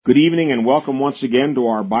Good evening and welcome once again to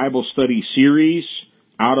our Bible study series,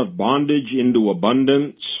 Out of Bondage into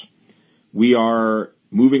Abundance. We are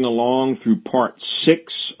moving along through part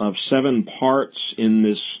 6 of 7 parts in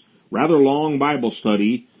this rather long Bible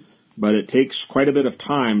study, but it takes quite a bit of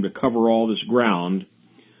time to cover all this ground.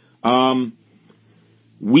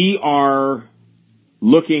 We are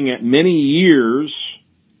looking at many years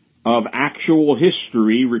of actual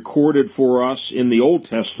history recorded for us in the Old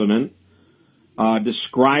Testament,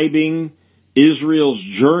 describing Israel's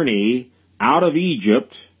journey out of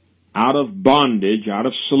Egypt, out of bondage, out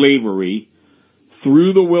of slavery,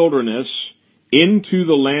 through the wilderness into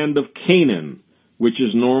the land of Canaan, which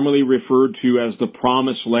is normally referred to as the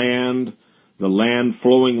Promised Land, the land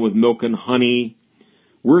flowing with milk and honey.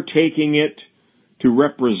 We're taking it to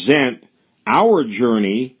represent our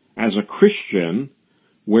journey as a Christian,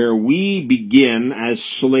 where we begin as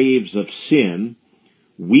slaves of sin.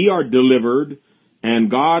 We are delivered,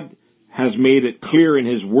 and God has made it clear in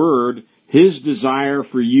His Word, His desire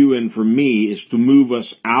for you and for me is to move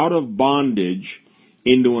us out of bondage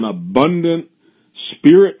into an abundant,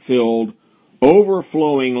 Spirit-filled,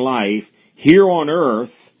 overflowing life here on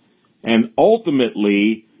earth, and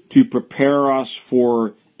ultimately to prepare us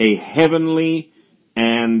for a heavenly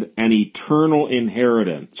and an eternal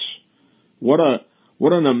inheritance. What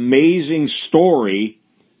an amazing story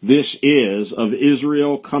this is of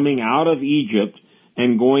Israel coming out of Egypt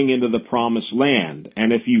and going into the Promised Land.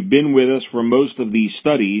 And if you've been with us for most of these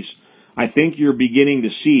studies, I think you're beginning to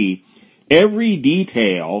see every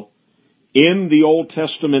detail in the Old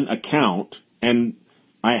Testament account, and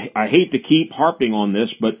I hate to keep harping on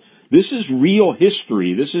this, but this is real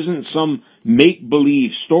history. This isn't some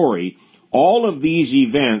make-believe story. All of these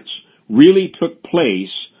events really took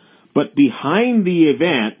place, but behind the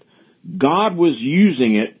event, God was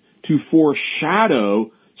using it to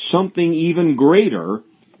foreshadow something even greater,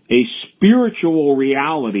 a spiritual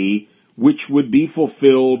reality which would be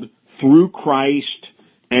fulfilled through Christ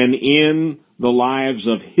and in the lives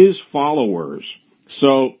of His followers.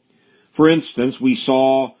 So, for instance, we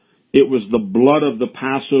saw it was the blood of the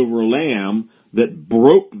Passover lamb that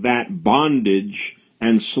broke that bondage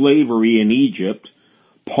and slavery in Egypt.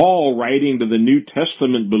 Paul, writing to the New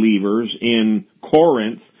Testament believers in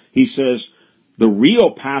Corinth, he says, the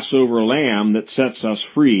real Passover lamb that sets us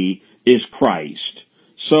free is Christ.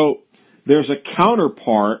 So there's a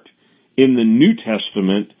counterpart in the New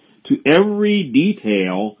Testament to every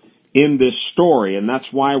detail in this story, and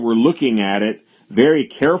that's why we're looking at it very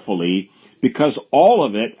carefully, because all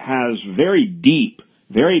of it has very deep,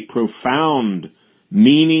 very profound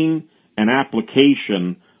meaning and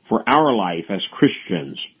application for our life as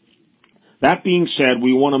Christians. That being said,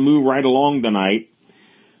 we want to move right along tonight.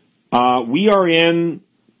 We are in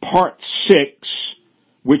part 6,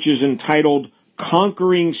 which is entitled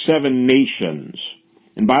Conquering 7 Nations.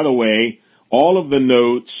 And by the way, all of the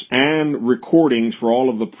notes and recordings for all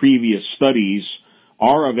of the previous studies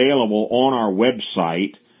are available on our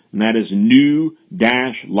website, and that is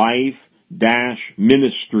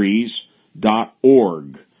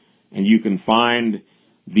new-life-ministries.org. And you can find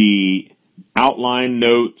the outline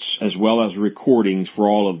notes as well as recordings for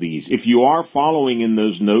all of these. If you are following in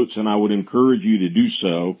those notes, and I would encourage you to do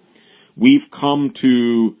so, we've come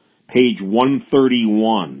to page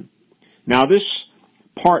 131. Now this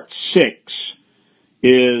part 6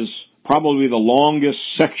 is probably the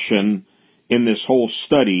longest section in this whole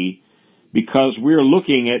study, because we're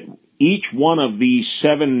looking at each one of these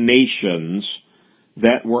 7 nations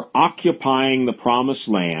that were occupying the Promised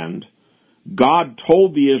Land. God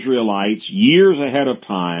told the Israelites years ahead of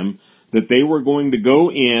time that they were going to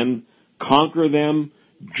go in, conquer them,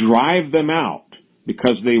 drive them out,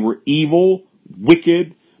 because they were evil,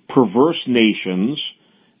 wicked, perverse nations,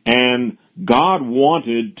 and God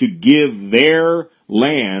wanted to give their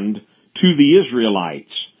land to the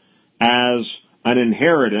Israelites as an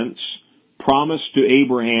inheritance promised to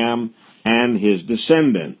Abraham and his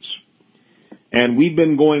descendants. And we've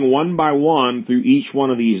been going one by one through each one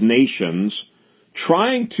of these nations,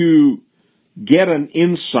 trying to get an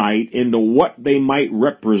insight into what they might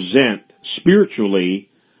represent spiritually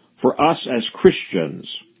for us as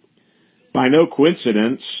Christians. By no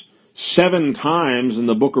coincidence, 7 times in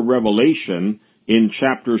the book of Revelation, in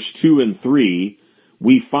chapters 2 and 3,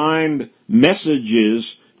 we find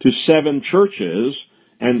messages to 7 churches,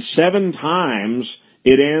 and 7 times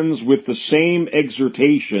it ends with the same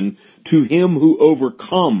exhortation: to him who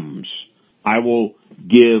overcomes, I will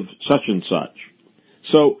give such and such.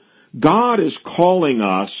 So God is calling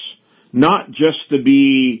us not just to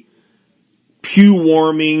be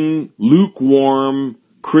pew-warming, lukewarm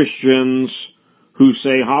Christians who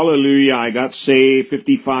say, hallelujah, I got saved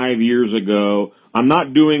 55 years ago. I'm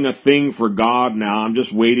not doing a thing for God now. I'm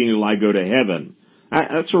just waiting till I go to heaven.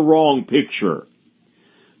 That's a wrong picture.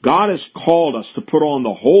 God has called us to put on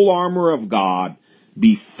the whole armor of God,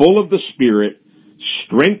 be full of the Spirit,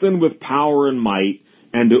 strengthened with power and might,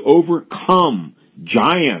 and to overcome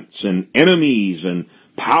giants and enemies and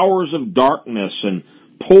powers of darkness and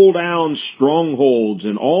pull down strongholds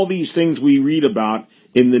and all these things we read about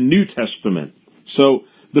in the New Testament. So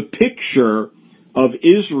the picture of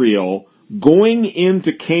Israel going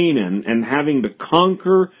into Canaan and having to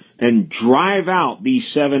conquer and drive out these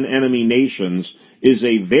 7 enemy nations is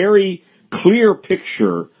a very clear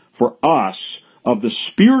picture for us of the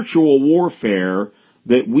spiritual warfare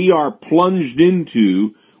that we are plunged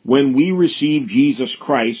into when we receive Jesus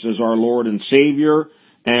Christ as our Lord and Savior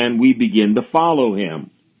and we begin to follow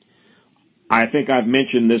Him. I think I've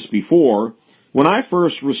mentioned this before. When I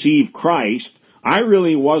first received Christ, I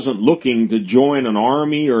really wasn't looking to join an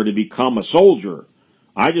army or to become a soldier.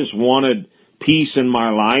 I just wanted peace in my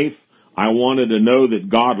life. I wanted to know that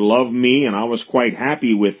God loved me, and I was quite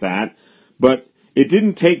happy with that. But it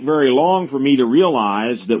didn't take very long for me to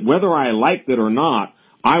realize that whether I liked it or not,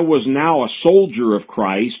 I was now a soldier of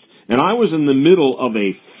Christ, and I was in the middle of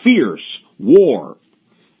a fierce war.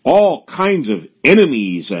 All kinds of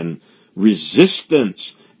enemies and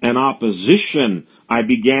resistance and opposition I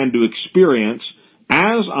began to experience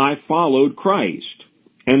as I followed Christ.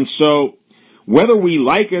 And so, whether we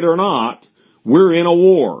like it or not, we're in a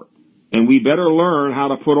war. And we better learn how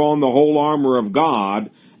to put on the whole armor of God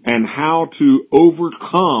and how to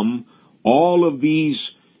overcome all of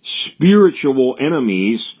these spiritual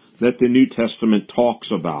enemies that the New Testament talks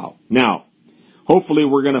about. Now, hopefully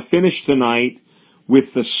we're going to finish tonight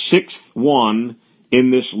with the 6th one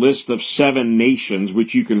in this list of 7 nations,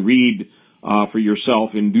 which you can read for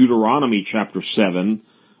yourself in Deuteronomy chapter 7,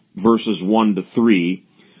 verses 1 to 3.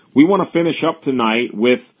 We want to finish up tonight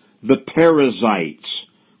with the Perizzites.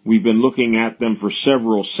 We've been looking at them for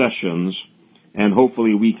several sessions, and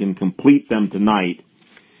hopefully we can complete them tonight.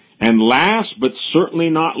 And last, but certainly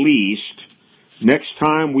not least, next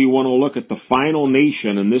time we want to look at the final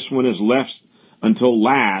nation, and this one is left until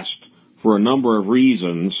last for a number of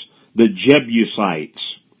reasons, the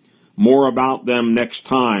Jebusites. More about them next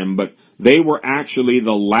time, but they were actually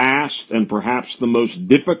the last and perhaps the most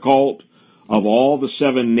difficult of all the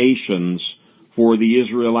 7 nations for the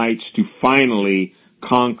Israelites to finally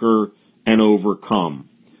conquer and overcome.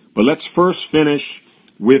 But let's first finish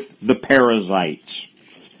with the Perizzites.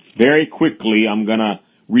 Very quickly, I'm going to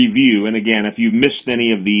review, and again, if you've missed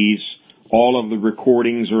any of these, all of the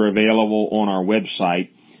recordings are available on our website.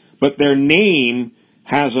 But their name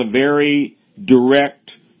has a very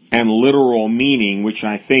direct and literal meaning, which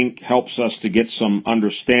I think helps us to get some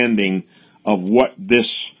understanding of what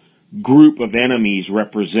this group of enemies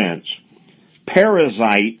represents.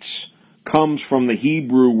 Perizzites comes from the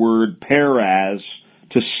Hebrew word peraz,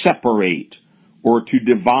 to separate or to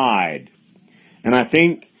divide. And I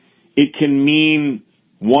think it can mean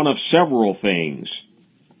one of several things.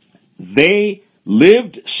 They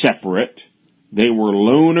lived separate. They were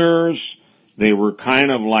loners. They were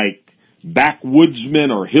kind of like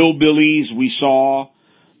backwoodsmen or hillbillies we saw.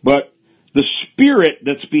 But the spirit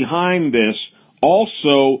that's behind this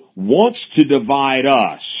also wants to divide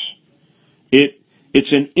us.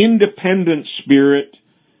 It's an independent spirit.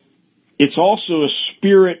 It's also a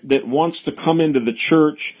spirit that wants to come into the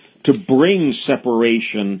church to bring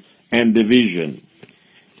separation and division.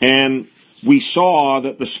 And we saw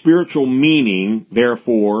that the spiritual meaning,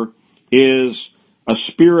 therefore, is a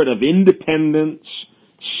spirit of independence,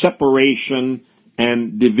 separation,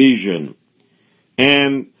 and division.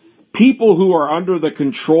 And people who are under the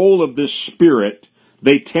control of this spirit,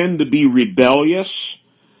 they tend to be rebellious,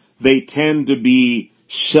 they tend to be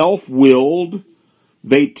self-willed,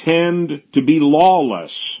 they tend to be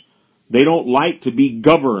lawless. They don't like to be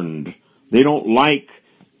governed. They don't like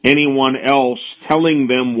anyone else telling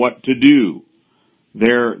them what to do.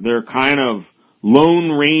 They're kind of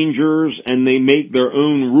lone rangers, and they make their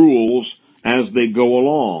own rules as they go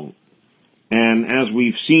along. And as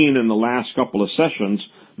we've seen in the last couple of sessions,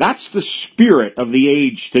 that's the spirit of the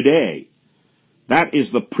age today. That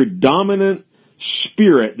is the predominant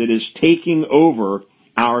spirit that is taking over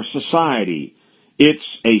our society.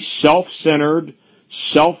 It's a self-centered,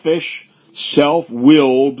 selfish,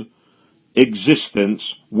 self-willed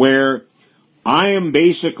existence where I am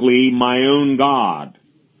basically my own God.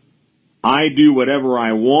 I do whatever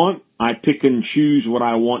I want. I pick and choose what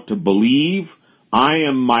I want to believe. I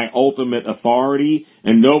am my ultimate authority,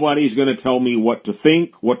 and nobody's going to tell me what to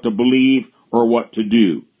think, what to believe, or what to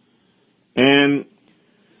do. And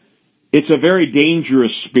It's a very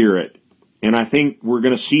dangerous spirit, and I think we're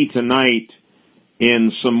going to see tonight in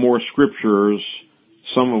some more scriptures,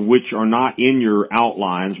 some of which are not in your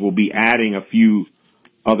outlines. We'll be adding a few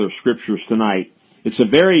other scriptures tonight. It's a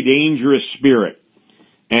very dangerous spirit,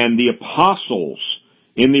 and the apostles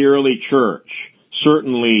in the early church,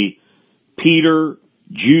 certainly Peter,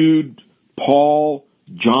 Jude, Paul,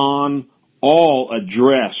 John, all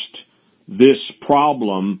addressed this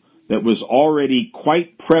problem that was already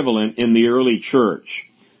quite prevalent in the early church.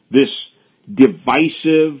 This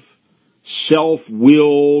divisive,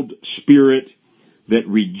 self-willed spirit that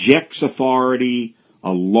rejects authority,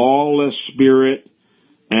 a lawless spirit,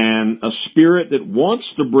 and a spirit that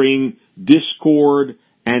wants to bring discord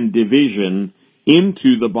and division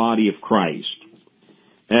into the body of Christ.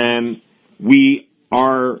 And we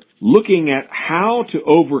are looking at how to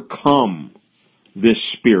overcome this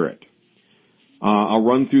spirit. I'll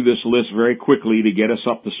run through this list very quickly to get us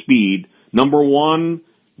up to speed. Number one,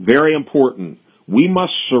 very important. We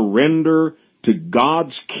must surrender to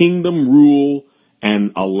God's kingdom rule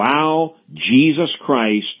and allow Jesus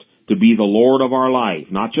Christ to be the Lord of our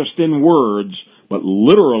life. Not just in words, but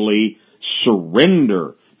literally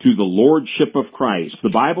surrender to the Lordship of Christ. The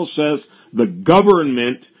Bible says the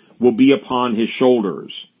government will be upon his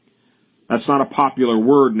shoulders. That's not a popular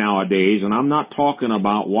word nowadays, and I'm not talking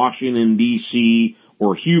about Washington, D.C.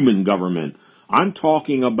 or human government. I'm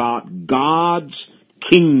talking about God's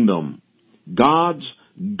kingdom, God's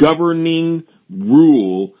governing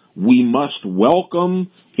rule. We must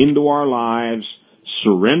welcome into our lives,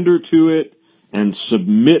 surrender to it, and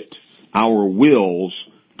submit our wills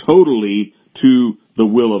totally to the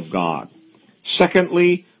will of God.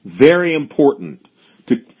 Secondly, very important,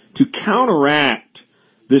 to counteract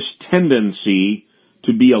this tendency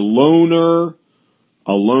to be a loner,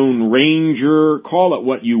 a lone ranger, call it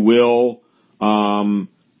what you will,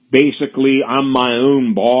 basically I'm my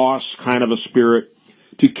own boss kind of a spirit.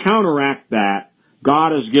 To counteract that,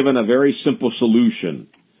 God has given a very simple solution.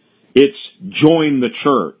 It's join the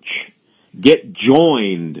church. Get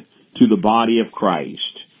joined to the body of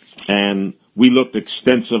Christ. And we looked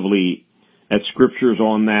extensively at scriptures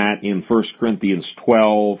on that in 1 Corinthians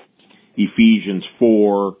 12, Ephesians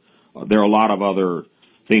 4. There are a lot of other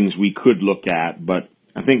things we could look at, but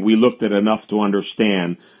I think we looked at enough to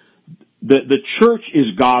understand that the church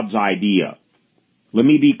is God's idea. Let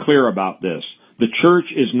me be clear about this. The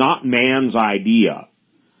church is not man's idea.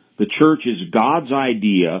 The church is God's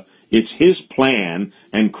idea. It's his plan,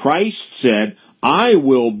 and Christ said, I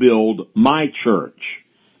will build my church,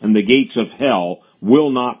 and the gates of hell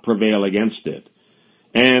will not prevail against it.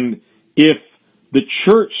 And if the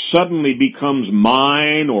church suddenly becomes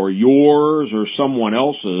mine or yours or someone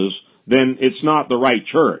else's, then it's not the right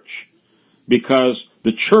church. Because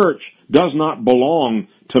the church does not belong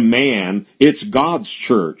to man. It's God's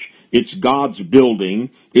church. It's God's building.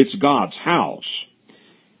 It's God's house.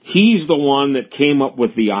 He's the one that came up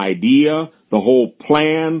with the idea, the whole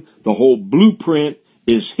plan, the whole blueprint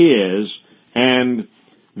is his, and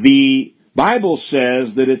the Bible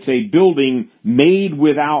says that it's a building made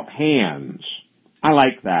without hands. I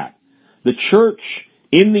like that. The church,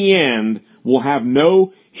 in the end, will have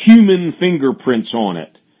no human fingerprints on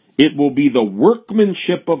it. It will be the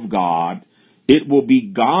workmanship of God. It will be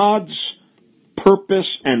God's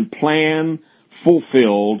purpose and plan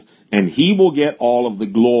fulfilled, and he will get all of the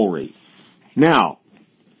glory. Now,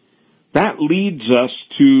 that leads us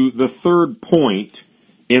to the third point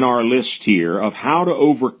in our list here of how to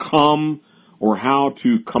overcome or how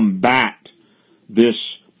to combat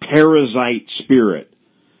this parasite spirit.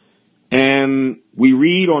 And we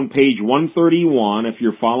read on page 131, if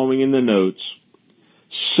you're following in the notes,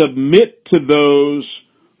 submit to those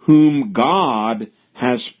whom God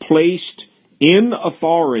has placed in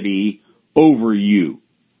authority over you.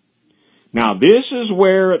 Now, this is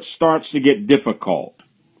where it starts to get difficult.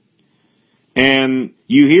 And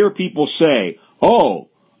you hear people say, oh,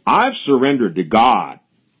 I've surrendered to God.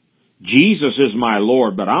 Jesus is my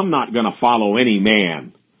Lord, but I'm not going to follow any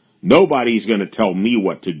man. Nobody's going to tell me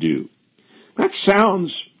what to do. That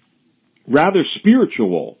sounds rather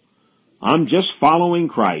spiritual. I'm just following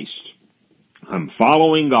Christ. I'm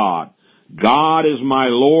following God. God is my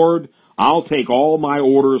Lord. I'll take all my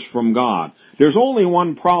orders from God. There's only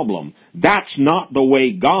one problem. That's not the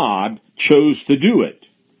way God chose to do it.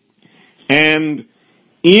 And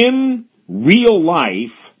in real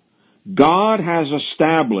life, God has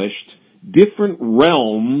established different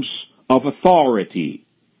realms of authority.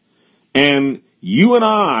 And you and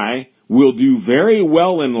I will do very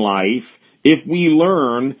well in life if we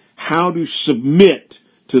learn how to submit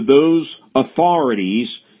to those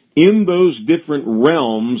authorities in those different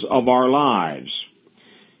realms of our lives.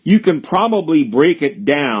 You can probably break it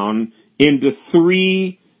down into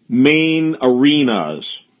three main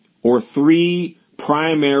arenas, or three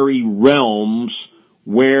primary realms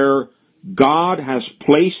where God has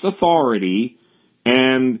placed authority,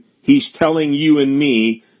 and He's telling you and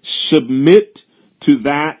me, submit to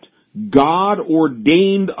that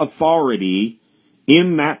God-ordained authority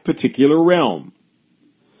in that particular realm.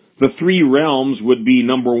 The three realms would be,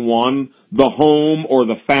 number one, the home or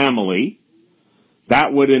the family.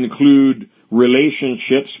 That would include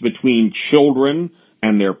relationships between children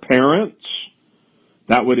and their parents.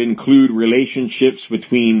 That would include relationships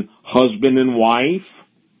between husband and wife.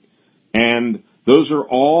 And those are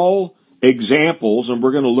all examples, and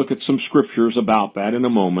we're going to look at some scriptures about that in a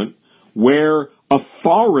moment, where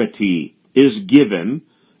authority is given,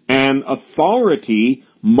 and authority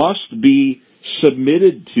must be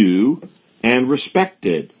submitted to and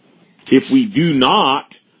respected. If we do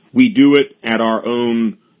not, we do it at our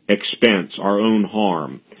own expense, our own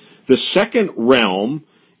harm. The second realm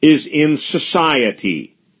is in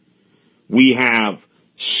society. We have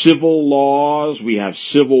civil laws, we have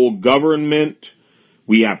civil government,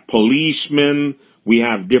 we have policemen, we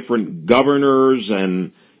have different governors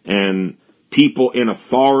and people in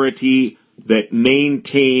authority that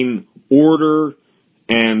maintain order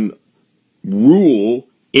and rule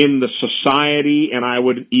in the society, and I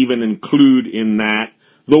would even include in that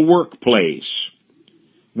the workplace.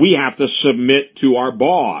 We have to submit to our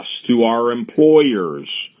boss, to our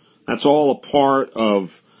employers. That's all a part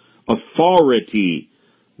of authority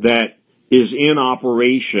that is in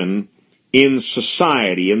operation in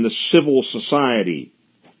society, in the civil society.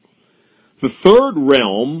 The third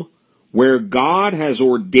realm where God has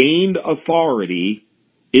ordained authority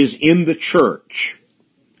is in the church.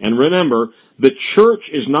 And remember, the church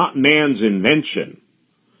is not man's invention.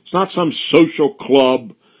 It's not some social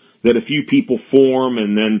club that a few people form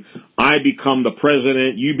and then I become the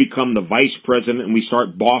president, you become the vice president, and we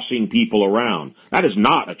start bossing people around. That is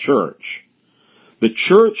not a church. The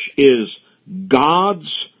church is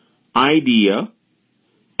God's idea,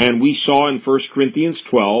 and we saw in 1 Corinthians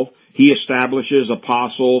 12, He establishes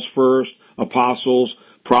apostles first,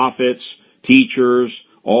 prophets, teachers,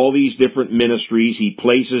 all these different ministries. He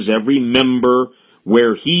places every member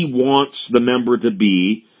where He wants the member to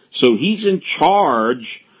be. So He's in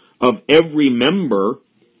charge of every member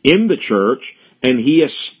in the church, and He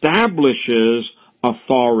establishes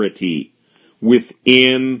authority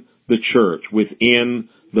within the church, within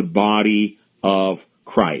the body of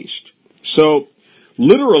Christ. So,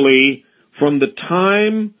 literally, from the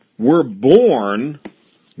time we're born,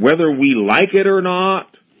 whether we like it or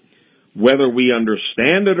not, whether we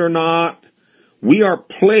understand it or not, we are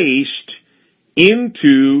placed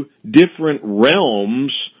into different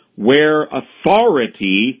realms where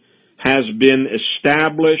authority has been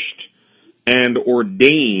established and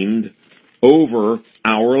ordained over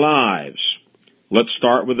our lives. Let's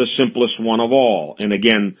start with the simplest one of all. And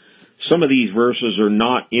again, some of these verses are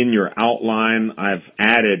not in your outline. I've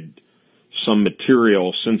added some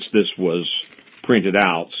material since this was printed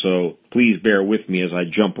out, so please bear with me as I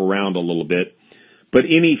jump around a little bit. But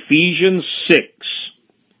in Ephesians 6,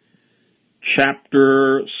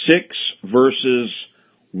 chapter 6, verses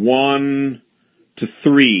 1 to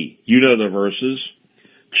 3, you know the verses.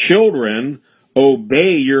 Children,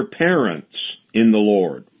 obey your parents in the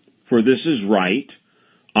Lord, for this is right.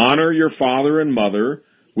 Honor your father and mother,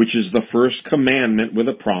 which is the first commandment with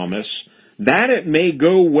a promise, that it may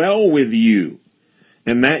go well with you,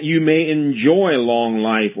 and that you may enjoy long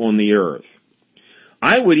life on the earth.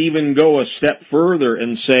 I would even go a step further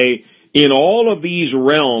and say, in all of these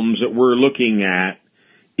realms that we're looking at,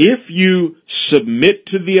 if you submit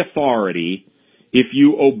to the authority, if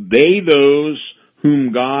you obey those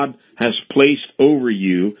whom God has placed over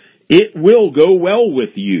you, it will go well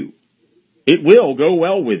with you. It will go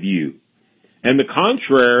well with you. And the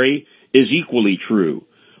contrary is equally true.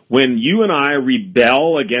 When you and I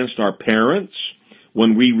rebel against our parents,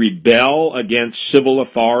 when we rebel against civil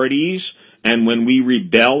authorities, and when we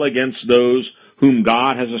rebel against those whom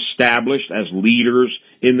God has established as leaders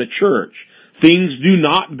in the church, things do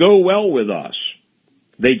not go well with us.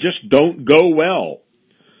 They just don't go well.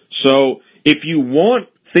 So if you want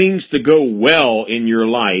things to go well in your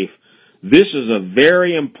life, this is a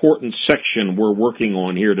very important section we're working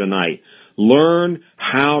on here tonight. Learn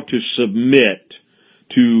how to submit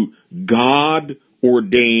to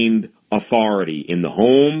God-ordained authority in the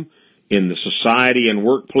home, in the society and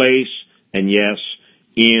workplace, and yes,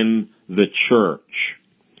 in the church.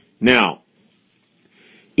 Now,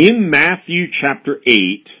 in Matthew chapter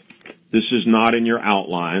 8, This is not in your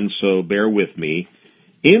outline, so bear with me.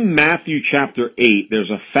 In Matthew chapter 8,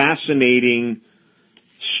 there's a fascinating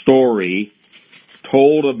story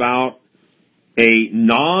told about a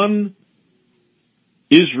non-Israelite,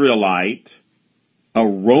 a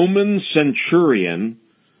Roman centurion,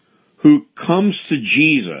 who comes to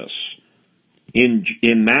Jesus. In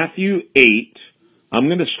Matthew 8, I'm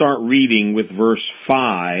going to start reading with verse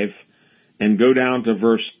 5 and go down to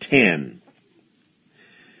verse 10.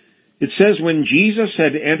 It says, when Jesus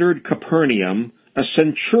had entered Capernaum, a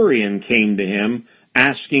centurion came to him,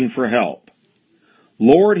 asking for help.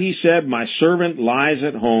 Lord, he said, my servant lies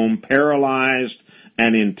at home, paralyzed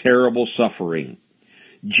and in terrible suffering.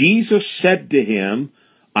 Jesus said to him,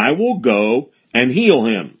 I will go and heal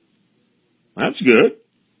him. That's good.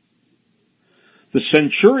 The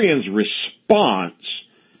centurion's response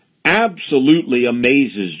absolutely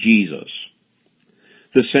amazes Jesus.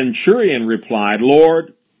 The centurion replied,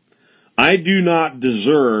 Lord, I do not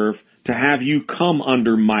deserve to have you come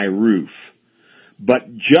under my roof,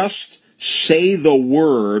 but just say the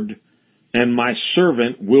word and my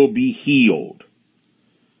servant will be healed.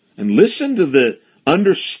 And listen to the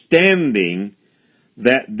understanding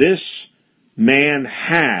that this man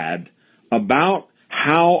had about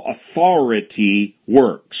how authority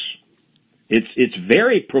works. It's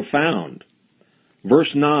very profound.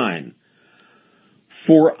 Verse 9,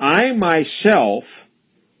 for I myself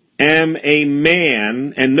am a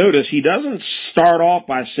man, and notice he doesn't start off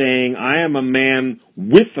by saying, I am a man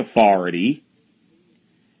with authority.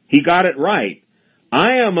 He got it right.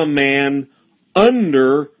 I am a man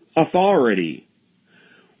under authority,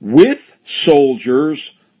 with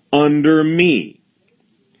soldiers under me.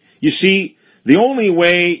 You see, the only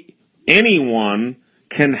way anyone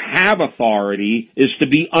can have authority is to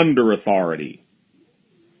be under authority.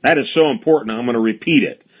 That is so important, I'm going to repeat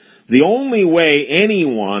it. The only way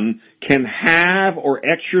anyone can have or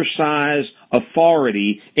exercise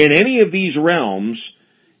authority in any of these realms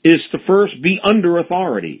is to first be under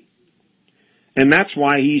authority. And that's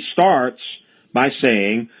why he starts by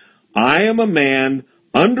saying, I am a man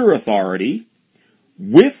under authority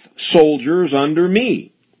with soldiers under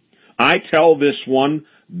me. I tell this one,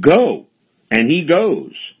 go, and he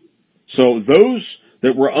goes. So those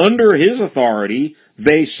that were under his authority,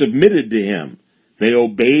 they submitted to him. They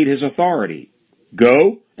obeyed his authority.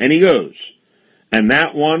 Go, and he goes. And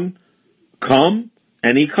that one, come,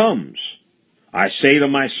 and he comes. I say to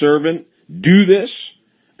my servant, do this,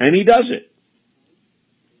 and he does it.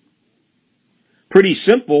 Pretty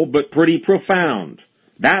simple, but pretty profound.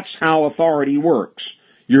 That's how authority works.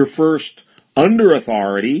 You're first under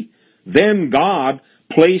authority, then God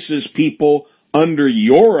places people under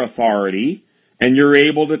your authority, and you're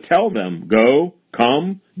able to tell them, go,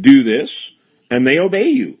 come, do this, and they obey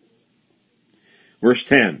you. Verse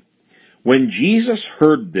 10, when Jesus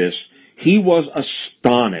heard this, he was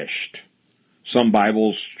astonished. Some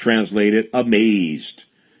Bibles translate it amazed.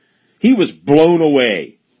 He was blown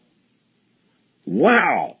away.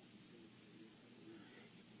 Wow!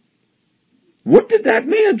 What did that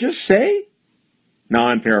man just say? Now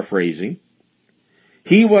I'm paraphrasing.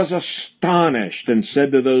 He was astonished and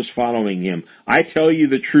said to those following him, I tell you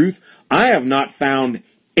the truth, I have not found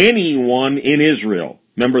anyone in Israel.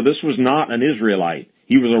 Remember, this was not an Israelite.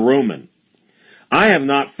 He was a Roman. I have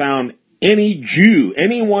not found any Jew,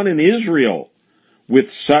 anyone in Israel,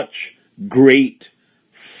 with such great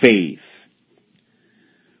faith.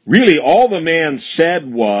 Really, all the man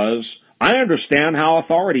said was, I understand how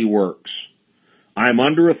authority works. I'm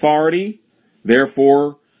under authority,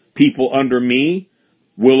 therefore people under me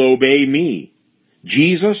will obey me.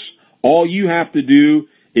 Jesus, all you have to do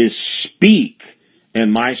is speak,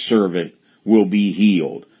 and my servant will be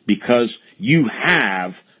healed, because you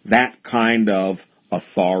have that kind of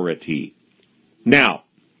authority. Now,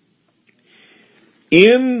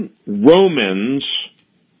 in Romans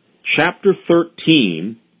chapter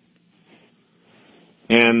 13,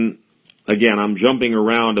 and again, I'm jumping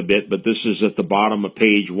around a bit, but this is at the bottom of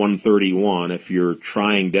page 131 if you're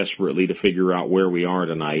trying desperately to figure out where we are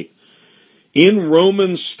tonight. In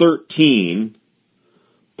Romans 13,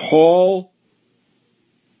 Paul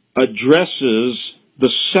addresses the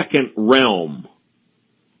second realm,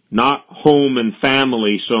 not home and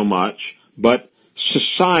family so much, but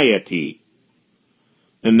society.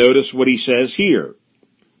 And notice what he says here.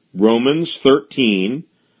 Romans 13,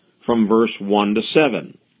 from verse 1 to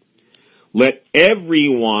 7. Let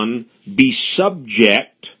everyone be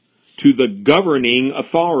subject to the governing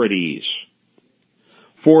authorities,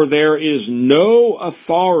 for there is no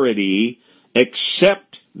authority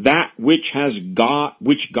except that which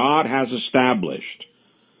God has established.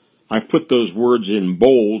 I've put those words in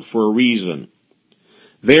bold for a reason.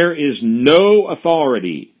 There is no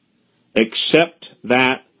authority except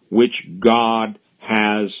that which God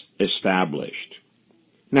has established.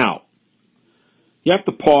 Now, you have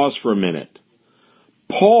to pause for a minute.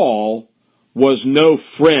 Paul was no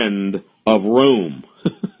friend of Rome.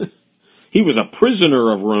 He was a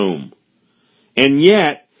prisoner of Rome. And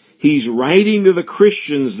yet, he's writing to the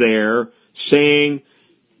Christians there saying,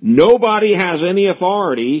 nobody has any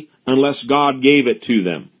authority unless God gave it to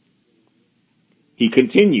them. He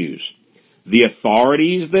continues, the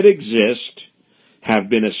authorities that exist have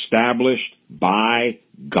been established by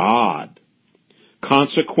God.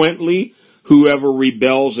 Consequently, whoever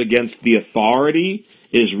rebels against the authority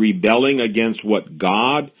is rebelling against what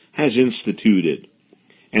God has instituted.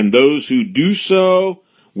 And those who do so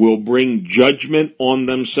will bring judgment on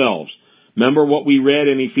themselves. Remember what we read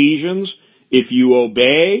in Ephesians? If you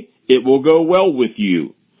obey, it will go well with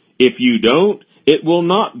you. If you don't, it will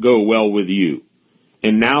not go well with you.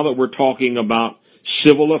 And now that we're talking about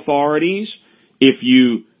civil authorities, if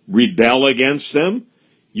you rebel against them,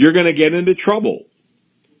 you're going to get into trouble.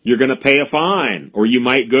 You're going to pay a fine, or you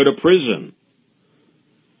might go to prison.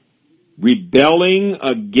 Rebelling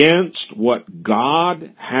against what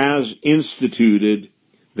God has instituted,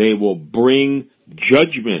 they will bring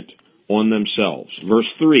judgment on themselves.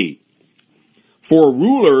 Verse 3, for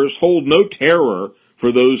rulers hold no terror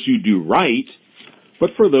for those who do right, but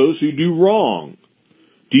for those who do wrong.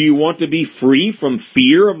 Do you want to be free from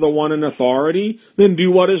fear of the one in authority? Then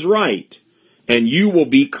do what is right, and you will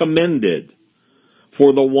be commended.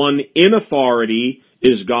 For the one in authority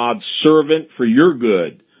is God's servant for your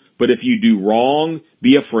good. But if you do wrong,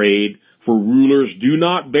 be afraid, for rulers do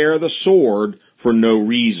not bear the sword for no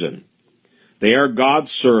reason. They are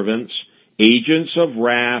God's servants, agents of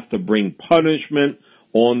wrath to bring punishment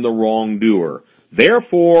on the wrongdoer.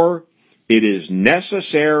 Therefore, it is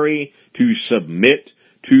necessary to submit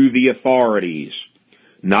to the authorities,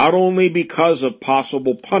 not only because of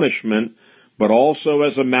possible punishment, but also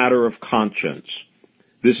as a matter of conscience.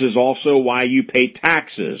 This is also why you pay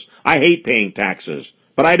taxes. I hate paying taxes,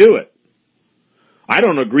 but I do it. I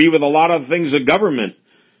don't agree with a lot of things the government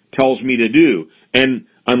tells me to do. And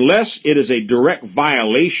unless it is a direct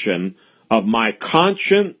violation of my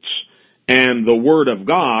conscience and the Word of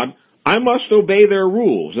God, I must obey their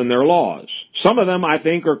rules and their laws. Some of them I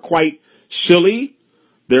think are quite silly.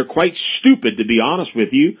 They're quite stupid, to be honest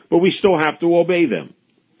with you, but we still have to obey them.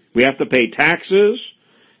 We have to pay taxes,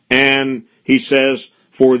 and he says,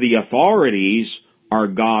 for the authorities are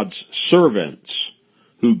God's servants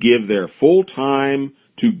who give their full time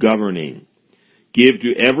to governing. Give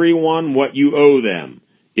to everyone what you owe them.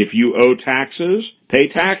 If you owe taxes, pay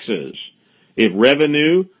taxes. If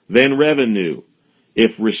revenue, then revenue.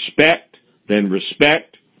 If respect, then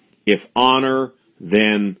respect. If honor,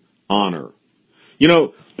 then honor. You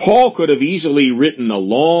know, Paul could have easily written a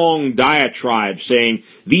long diatribe saying,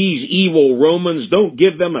 these evil Romans, don't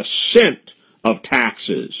give them a cent of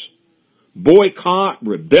taxes. Boycott,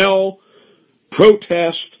 rebel,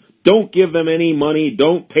 protest, don't give them any money,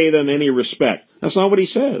 don't pay them any respect. That's not what he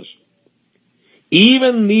says.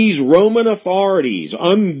 Even these Roman authorities,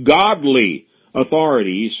 ungodly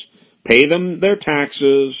authorities, pay them their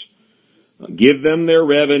taxes, give them their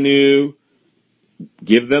revenue,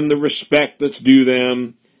 give them the respect that's due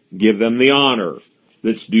them, give them the honor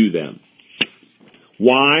that's due them.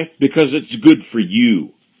 Why? Because it's good for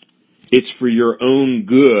you. It's for your own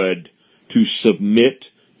good to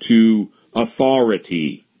submit to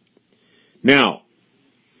authority. Now,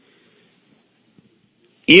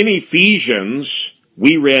 in Ephesians,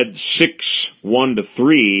 we read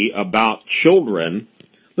 6:1-3 about children.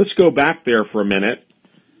 Let's go back there for a minute.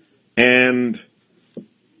 And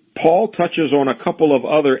Paul touches on a couple of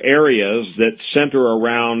other areas that center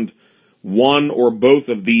around one or both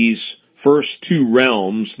of these first two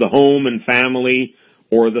realms, the home and family,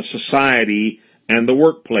 or the society and the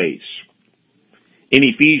workplace. In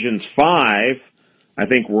Ephesians 5, I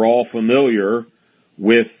think we're all familiar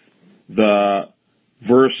with the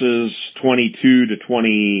verses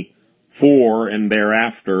 22-24 and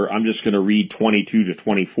thereafter. I'm just going to read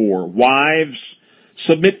 22-24. Wives,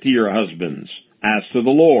 submit to your husbands as to the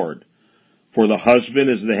Lord. For the husband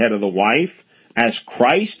is the head of the wife, as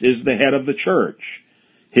Christ is the head of the church,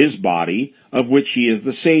 his body, of which he is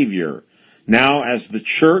the Savior. Now, as the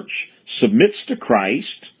church submits to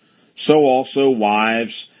Christ, so also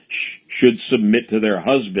wives should submit to their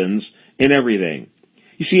husbands in everything.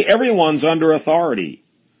 You see, everyone's under authority.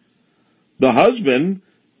 The husband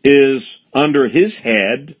is under his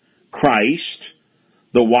head, Christ.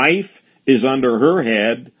 The wife is under her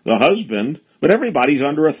head, the husband, but everybody's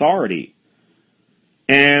under authority.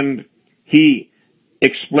 And he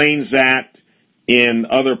explains that in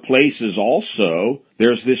other places also.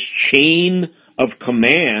 There's this chain of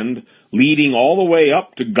command leading all the way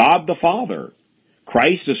up to God the Father.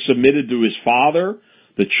 Christ is submitted to his Father,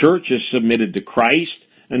 the church is submitted to Christ,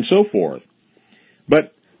 and so forth.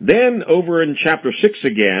 But then over in chapter 6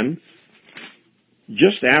 again,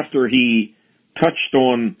 just after he touched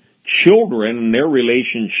on children and their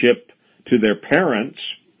relationship to their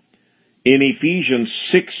parents, in Ephesians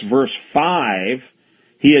 6 verse 5,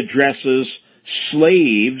 he addresses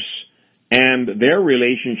slaves and their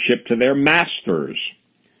relationship to their masters.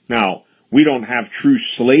 Now, we don't have true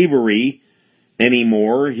slavery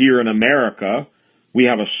anymore here in America. We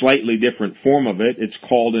have a slightly different form of it. It's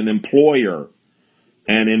called an employer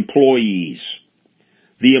and employees.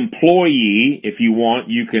 The employee, if you want,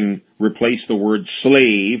 you can replace the word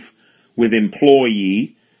slave with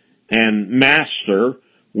employee, and master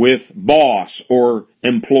with boss or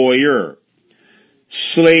employer.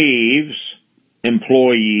 Slaves,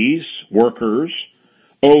 employees, workers,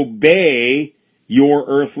 obey your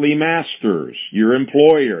earthly masters, your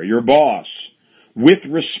employer, your boss, with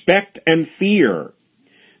respect and fear,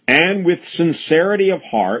 and with sincerity of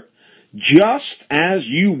heart, just as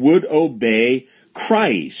you would obey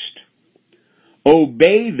Christ.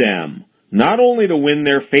 Obey them, not only to win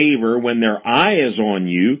their favor when their eye is on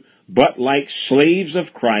you, but like slaves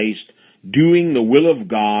of Christ, doing the will of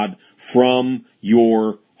God from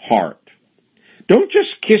your heart. Don't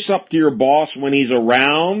just kiss up to your boss when he's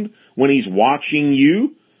around, when he's watching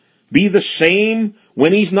you. Be the same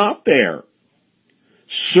when he's not there.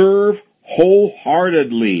 Serve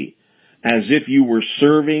wholeheartedly, as if you were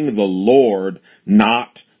serving the Lord,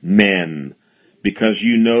 not men, because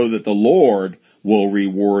you know that the Lord will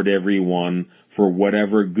reward everyone for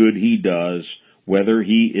whatever good he does, whether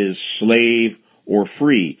he is slave or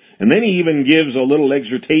free. And then he even gives a little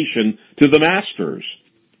exhortation to the masters,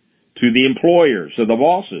 to the employers, to the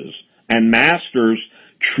bosses. And masters,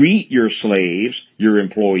 treat your slaves, your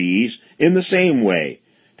employees, in the same way.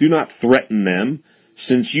 Do not threaten them,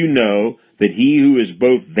 since you know that he who is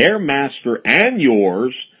both their master and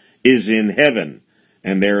yours is in heaven,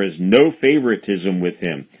 and there is no favoritism with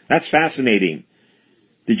him. That's fascinating.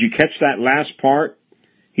 Did you catch that last part?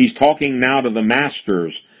 He's talking now to the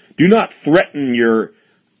masters. Do not threaten your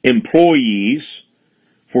employees,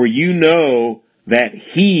 for you know that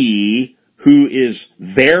he who is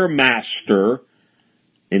their master,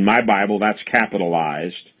 in my Bible that's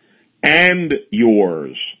capitalized, and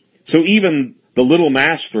yours. So even the little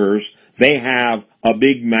masters, they have a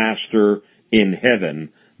big master in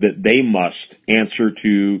heaven that they must answer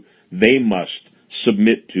to, they must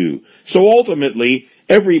submit to. So ultimately,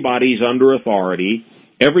 everybody's under authority.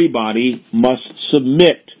 Everybody must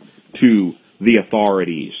submit to the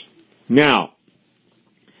authorities. Now,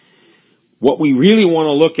 what we really want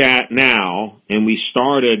to look at now, and we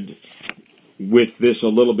started with this a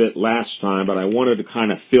little bit last time, but I wanted to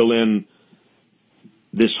kind of fill in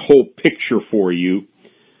this whole picture for you.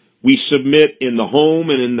 We submit in the home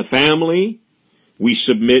and in the family. We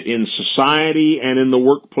submit in society and in the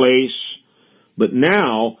workplace. But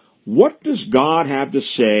now, what does God have to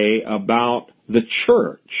say about the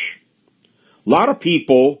church? A lot of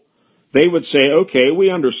people, they would say, okay,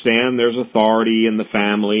 we understand there's authority in the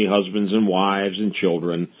family, husbands and wives and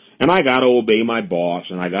children, and I got to obey my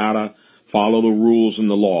boss, and I got to follow the rules and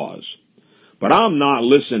the laws. But I'm not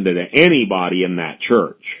listening to anybody in that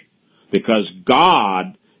church, because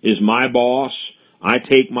God is my boss. I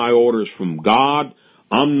take my orders from God.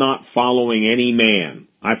 I'm not following any man.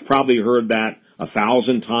 I've probably heard that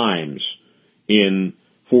 1,000 times in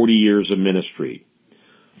 40 years of ministry.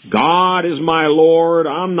 God is my Lord.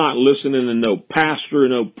 I'm not listening to no pastor,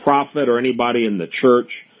 no prophet, or anybody in the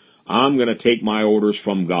church. I'm going to take my orders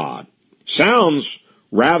from God. Sounds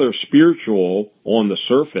rather spiritual on the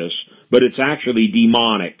surface, but it's actually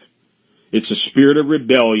demonic. It's a spirit of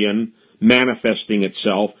rebellion manifesting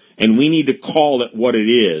itself, and we need to call it what it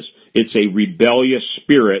is. It's a rebellious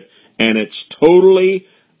spirit, and it's totally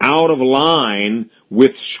out of line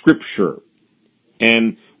with Scripture.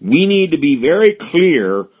 And we need to be very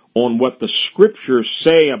clear on what the Scriptures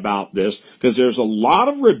say about this, because there's a lot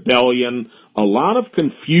of rebellion, a lot of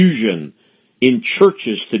confusion in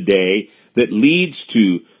churches today that leads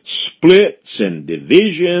to splits and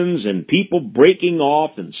divisions and people breaking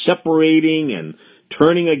off and separating and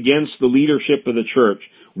turning against the leadership of the church.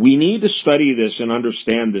 We need to study this and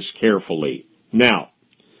understand this carefully. Now,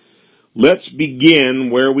 let's begin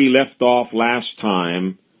where we left off last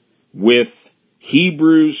time with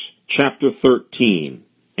Hebrews chapter 13.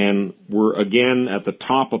 And we're again at the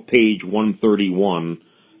top of page 131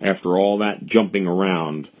 after all that jumping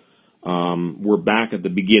around. We're back at the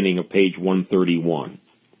beginning of page 131.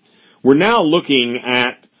 We're now looking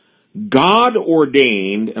at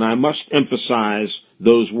God-ordained, and I must emphasize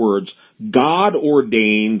those words,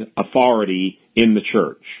 God-ordained authority in the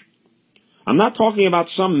church. I'm not talking about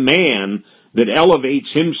some man that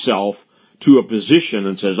elevates himself to a position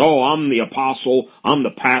and says, oh, I'm the apostle, I'm the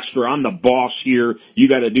pastor, I'm the boss here, you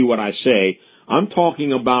got to do what I say. I'm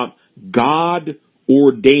talking about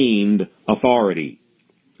God-ordained authority.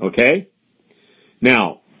 Okay?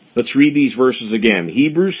 Now, let's read these verses again.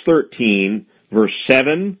 Hebrews 13, verse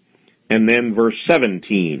 7, and then verse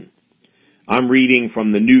 17. I'm reading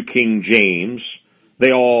from the New King James.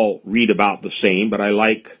 They all read about the same, but I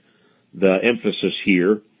like the emphasis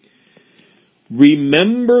here.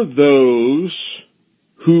 Remember those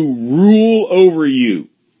who rule over you.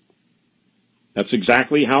 That's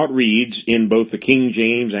exactly how it reads in both the King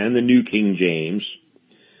James and the New King James.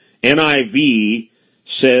 NIV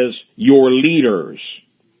says your leaders.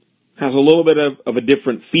 Has a little bit of a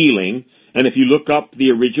different feeling, and if you look up the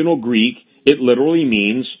original Greek, it literally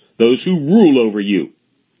means those who rule over you.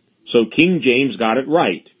 So King James got it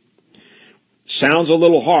right. Sounds a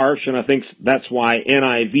little harsh, and I think that's why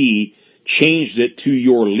NIV changed it to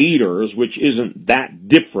your leaders, which isn't that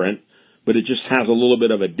different, but it just has a little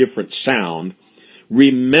bit of a different sound.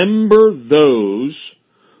 Remember those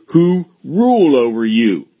who rule over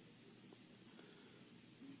you.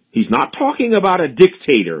 He's not talking about a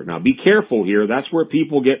dictator. Now be careful here. That's where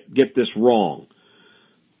people get this wrong.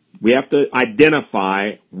 We have to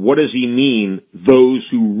identify what does he mean, those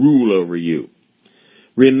who rule over you.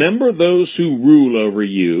 Remember those who rule over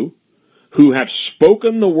you, who have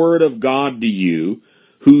spoken the word of God to you,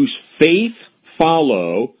 whose faith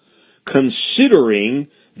follow, considering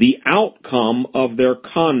the outcome of their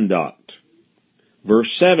conduct.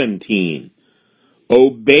 Verse 17,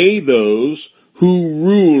 obey those who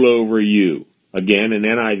rule over you. Again, in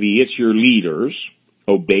NIV, it's your leaders.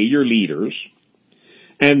 Obey your leaders.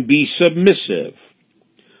 And be submissive,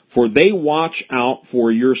 for they watch out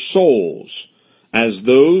for your souls, as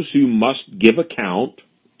those who must give account.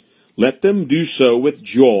 Let them do so with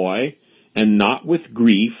joy and not with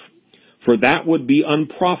grief, for that would be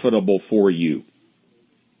unprofitable for you.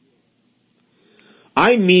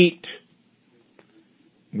 I meet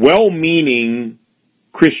well-meaning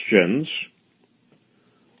Christians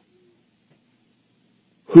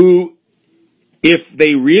who, if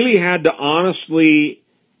they really had to honestly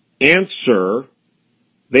answer,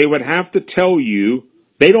 they would have to tell you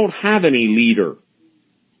they don't have any leader.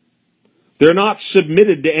 They're not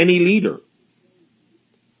submitted to any leader.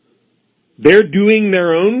 They're doing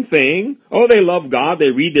their own thing. Oh, they love God.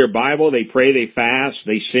 They read their Bible. They pray. They fast.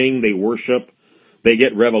 They sing. They worship. They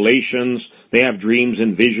get revelations. They have dreams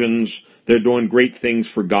and visions. They're doing great things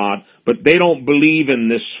for God. But they don't believe in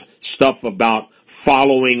this stuff about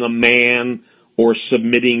following a man or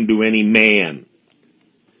submitting to any man.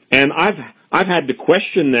 And I've had to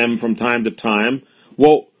question them from time to time.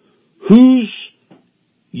 Well, who's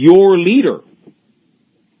your leader?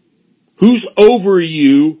 Who's over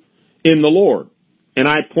you in the Lord? And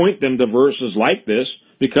I point them to verses like this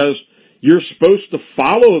because you're supposed to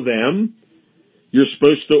follow them, you're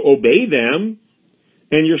supposed to obey them,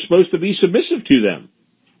 and you're supposed to be submissive to them.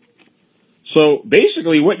 So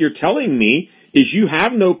basically what you're telling me is you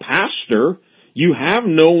have no pastor, you have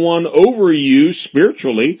no one over you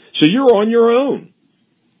spiritually, so you're on your own.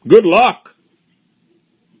 Good luck.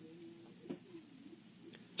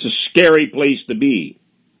 It's a scary place to be.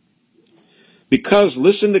 Because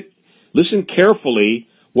listen carefully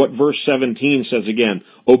what verse 17 says again.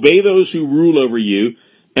 Obey those who rule over you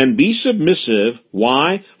and be submissive.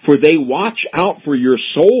 Why? For they watch out for your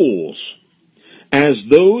souls as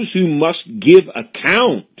those who must give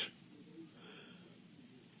account.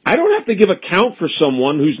 I don't have to give account for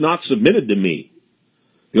someone who's not submitted to me.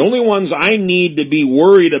 The only ones I need to be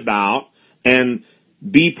worried about and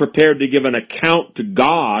be prepared to give an account to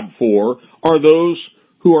God for are those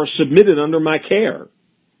who are submitted under my care.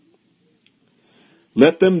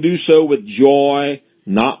 Let them do so with joy,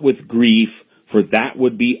 not with grief, for that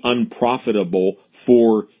would be unprofitable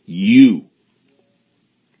for you.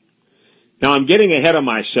 Now I'm getting ahead of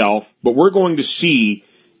myself, but we're going to see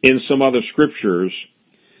in some other scriptures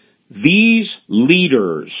these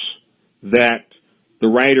leaders that the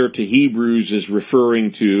writer to Hebrews is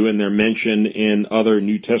referring to, and they're mentioned in other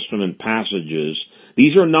New Testament passages.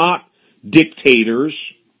 These are not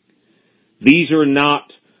dictators. These are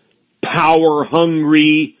not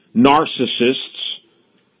power-hungry narcissists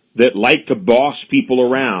that like to boss people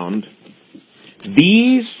around.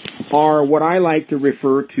 These are what I like to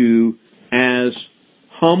refer to as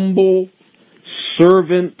humble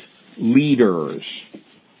servant leaders.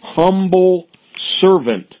 Humble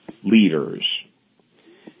servant leaders.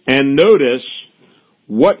 And notice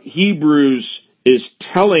what Hebrews is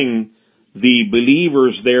telling the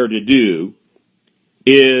believers there to do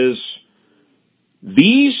is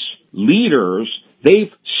these leaders,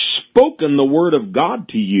 they've spoken the word of God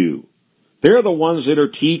to you. They're the ones that are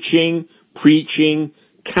teaching, preaching,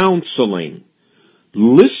 counseling.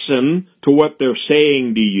 Listen to what they're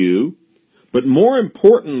saying to you, but more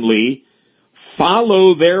importantly,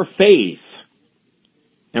 follow their faith.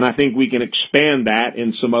 And I think we can expand that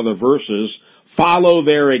in some other verses. Follow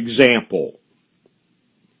their example.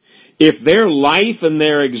 If their life and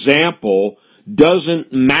their example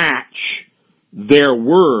doesn't match their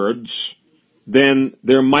words, then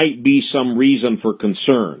there might be some reason for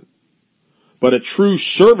concern. But a true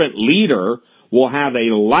servant leader will have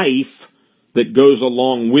a life that goes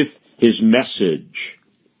along with his message.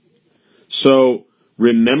 So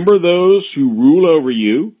remember those who rule over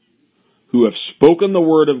you, who have spoken the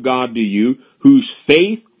word of God to you, whose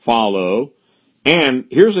faith follow, and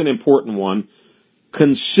here's an important one,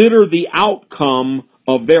 consider the outcome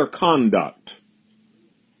of their conduct.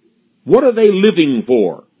 What are they living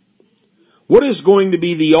for? What is going to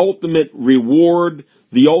be the ultimate reward,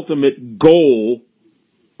 the ultimate goal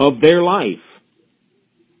of their life?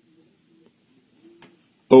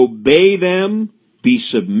 Obey them, be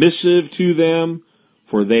submissive to them,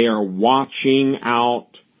 for they are watching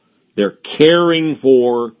out, they're caring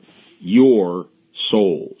for your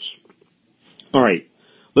souls. All right,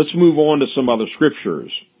 let's move on to some other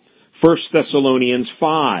scriptures. 1 Thessalonians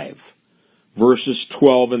 5, verses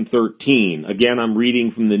 12 and 13. Again, I'm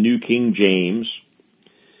reading from the New King James.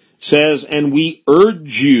 It says, and we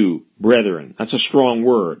urge you, brethren. That's a strong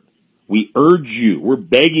word. We urge you, we're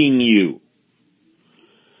begging you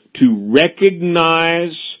to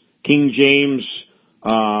recognize, King James,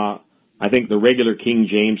 I think the regular King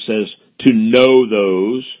James says to know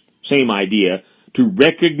those, same idea, to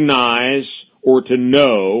recognize or to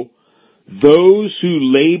know those who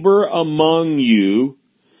labor among you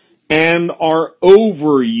and are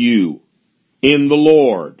over you in the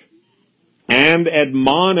Lord, and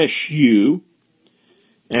admonish you,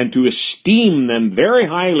 and to esteem them very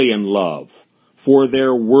highly in love for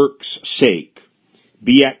their work's sake.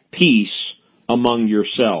 Be at peace among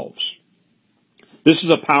yourselves. This is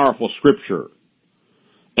a powerful scripture,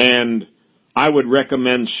 and I would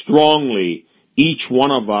recommend strongly each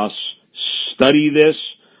one of us study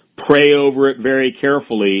this, pray over it very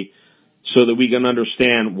carefully, so that we can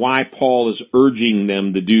understand why Paul is urging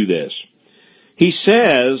them to do this. He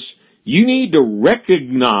says you need to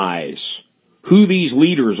recognize who these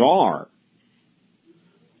leaders are.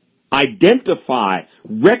 Identify,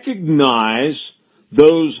 recognize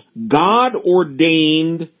those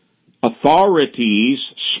God-ordained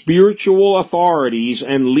authorities, spiritual authorities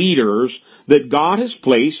and leaders that God has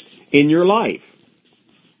placed in your life.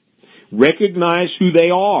 Recognize who they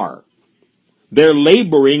are. They're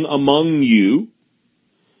laboring among you,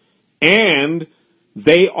 and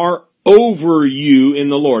they are over you in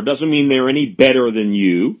the Lord. Doesn't mean they're any better than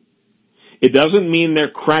you. It doesn't mean they're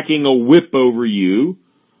cracking a whip over you.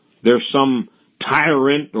 They're some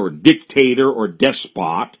tyrant or dictator or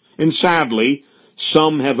despot. And sadly,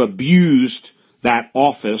 some have abused that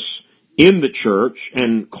office in the church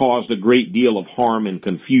and caused a great deal of harm and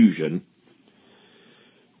confusion.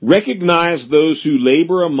 Recognize those who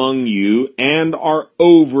labor among you and are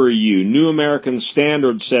over you. New American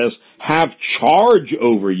Standard says, have charge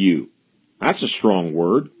over you. That's a strong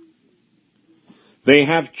word. They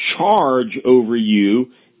have charge over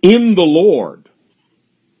you in the Lord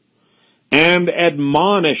and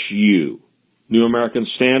admonish you. New American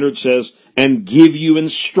Standard says, and give you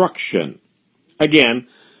instruction. Again,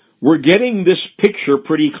 we're getting this picture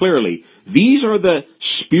pretty clearly. These are the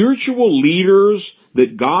spiritual leaders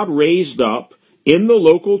that God raised up in the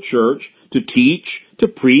local church to teach, to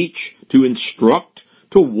preach, to instruct,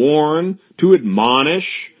 to warn, to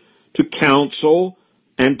admonish, to counsel,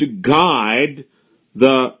 and to guide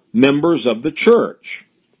the members of the church.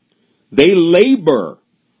 They labor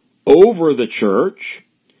over the church.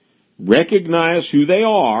 Recognize who they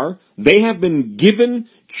are. They have been given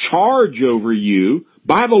charge over you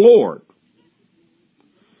by the Lord.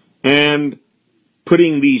 And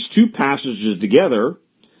putting these two passages together,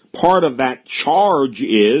 part of that charge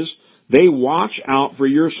is they watch out for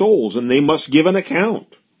your souls, and they must give an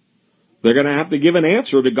account. They're going to have to give an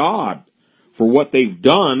answer to God for what they've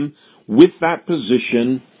done with that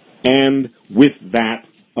position and with that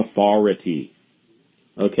authority.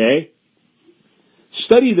 Okay?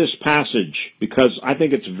 Study this passage because I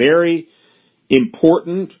think it's very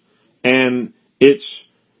important and it's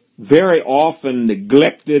very often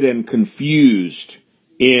neglected and confused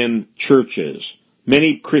in churches.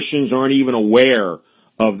 Many Christians aren't even aware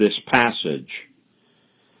of this passage.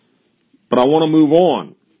 But I want to move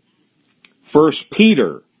on. 1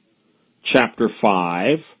 Peter chapter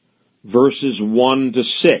 5, verses 1 to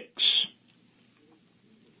 6.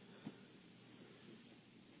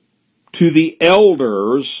 To the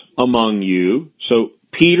elders among you, so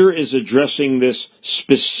Peter is addressing this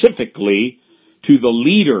specifically to the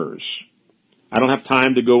leaders. I don't have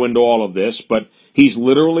time to go into all of this, but he's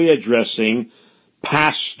literally addressing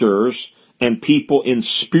pastors and people in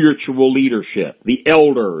spiritual leadership, the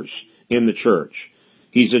elders in the church.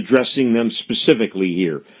 He's addressing them specifically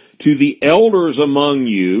here. To the elders among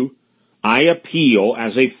you, I appeal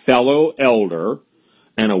as a fellow elder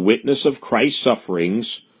and a witness of Christ's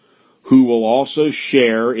sufferings, who will also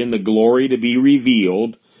share in the glory to be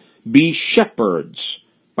revealed, be shepherds.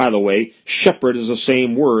 By the way, shepherd is the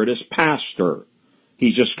same word as pastor.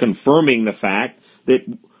 He's just confirming the fact that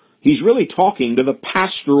he's really talking to the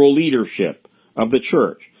pastoral leadership of the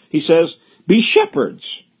church. He says, be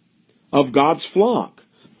shepherds of God's flock.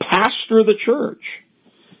 Pastor the church.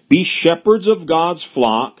 Be shepherds of God's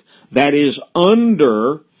flock that is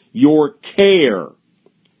under your care.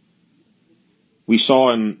 We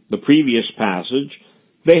saw in the previous passage,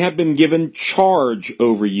 they have been given charge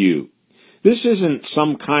over you. This isn't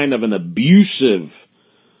some kind of an abusive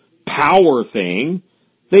power thing.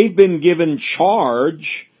 They've been given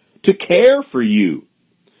charge to care for you.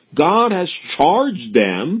 God has charged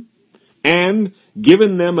them and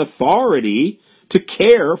given them authority to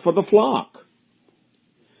care for the flock.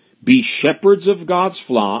 Be shepherds of God's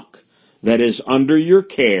flock that is under your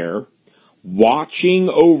care, watching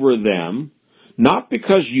over them, not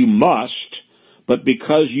because you must, but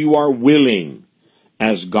because you are willing,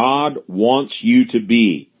 as God wants you to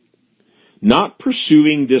be. Not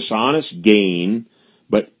pursuing dishonest gain,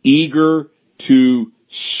 but eager to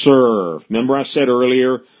serve. Remember I said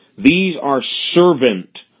earlier, these are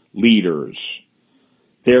servant leaders.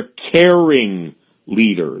 They're caring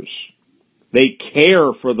leaders. They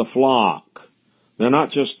care for the flock. They're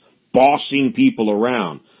not just bossing people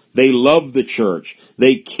around. They love the church.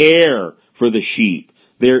 They care for the sheep.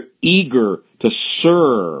 They're eager to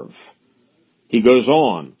serve. He goes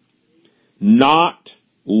on, not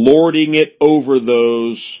lording it over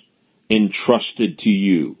those entrusted to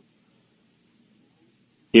you.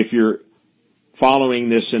 If you're following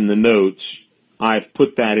this in the notes, I've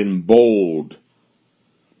put that in bold.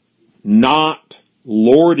 Not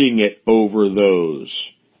lording it over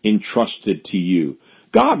those entrusted to you.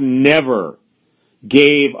 God never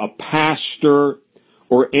gave a pastor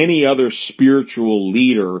or any other spiritual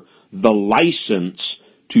leader the license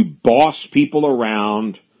to boss people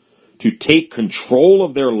around, to take control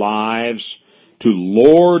of their lives, to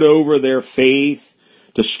lord over their faith,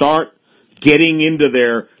 to start getting into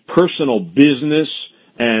their personal business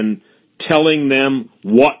and telling them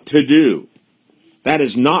what to do. That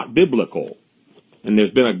is not biblical. And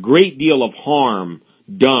there's been a great deal of harm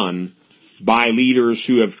done by leaders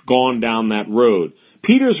who have gone down that road.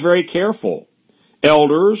 Peter's very careful.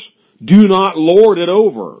 Elders, do not lord it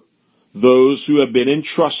over those who have been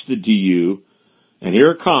entrusted to you. And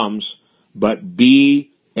here it comes, but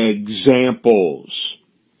be examples.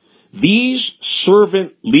 These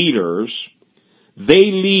servant leaders,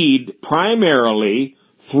 they lead primarily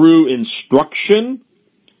through instruction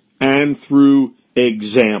and through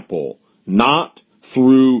example, not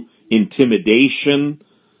through intimidation,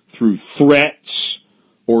 through threats,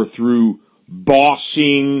 or through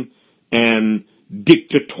bossing and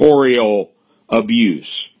dictatorial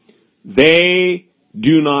abuse. They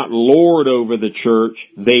do not lord over the church.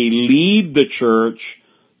 They lead the church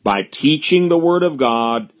by teaching the Word of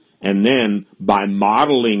God and then by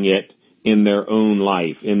modeling it in their own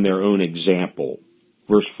life, in their own example.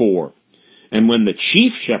 Verse 4, and when the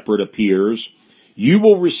chief shepherd appears, you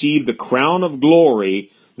will receive the crown of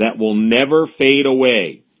glory that will never fade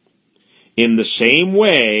away. In the same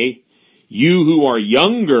way, you who are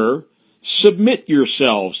younger, submit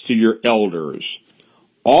yourselves to your elders.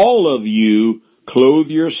 All of you clothe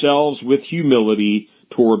yourselves with humility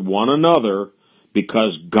toward one another,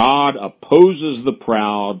 because God opposes the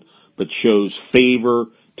proud, but shows favor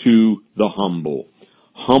to the humble.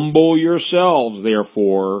 Humble yourselves,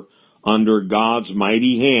 therefore, under God's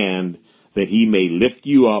mighty hand, that he may lift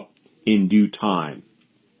you up in due time.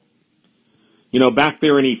 You know, back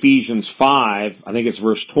there in Ephesians 5, I think it's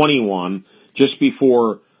verse 21, just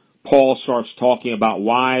before Paul starts talking about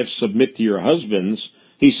wives submit to your husbands,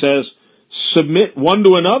 he says, submit one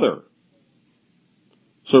to another.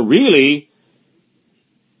 So really,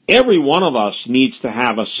 every one of us needs to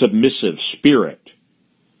have a submissive spirit.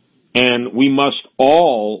 And we must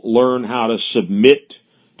all learn how to submit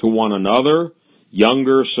to one another,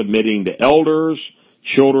 younger submitting to elders,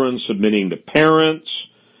 children submitting to parents,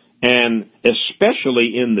 and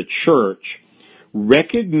especially in the church,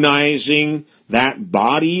 recognizing that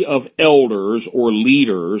body of elders or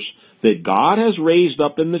leaders that God has raised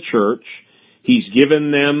up in the church. He's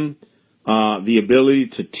given them the ability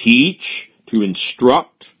to teach, to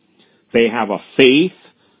instruct. They have a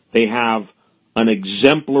faith. They have an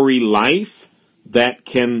exemplary life that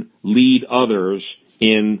can lead others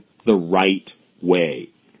in the right way.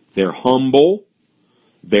 They're humble.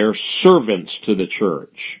 They're servants to the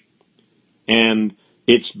church. And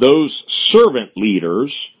it's those servant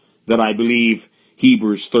leaders that I believe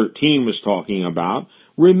Hebrews 13 was talking about.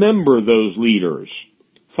 Remember those leaders.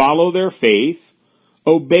 Follow their faith.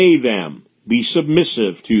 Obey them. Be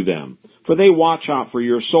submissive to them. For they watch out for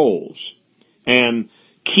your souls. And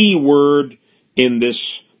key word in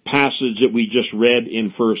this passage that we just read in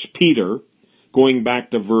 1 Peter, going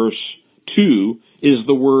back to verse 2, is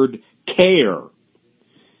the word care.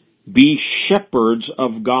 Be shepherds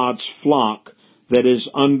of God's flock that is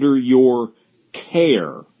under your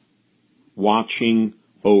care, watching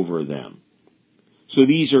over them. So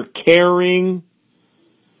these are caring,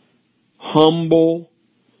 humble,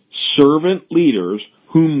 servant leaders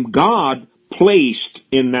whom God placed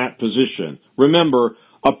in that position. Remember,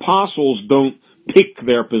 apostles don't pick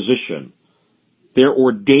their position. They're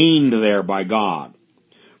ordained there by God.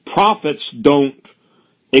 Prophets don't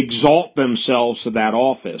exalt themselves to that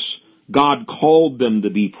office. God called them to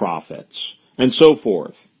be prophets, and so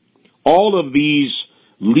forth. All of these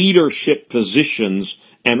leadership positions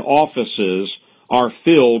and offices are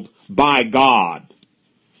filled by God.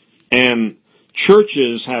 And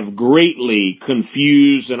churches have greatly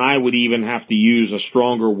confused, and I would even have to use a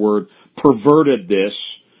stronger word, perverted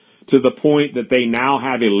this to the point that they now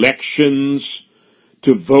have elections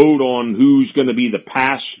to vote on who's going to be the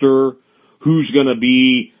pastor, who's going to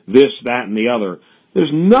be this, that, and the other.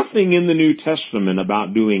 There's nothing in the New Testament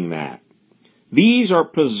about doing that. These are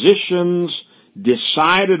positions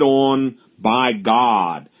decided on by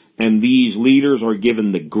God, and these leaders are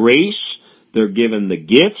given the grace, they're given the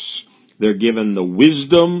gifts, they're given the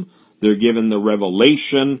wisdom, they're given the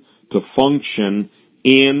revelation to function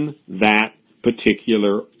in that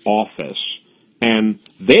particular office. And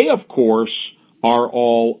they, of course, are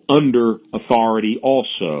all under authority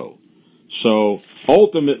also. So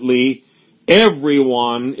ultimately,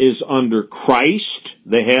 everyone is under Christ,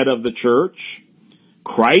 the head of the church.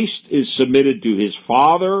 Christ is submitted to his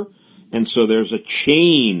Father, and so there's a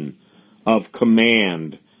chain of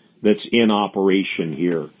command that's in operation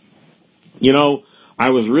here. You know, I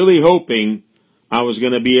was really hoping I was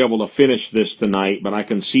going to be able to finish this tonight, but I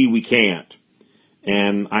can see we can't.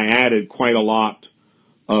 And I added quite a lot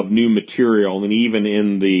of new material, and even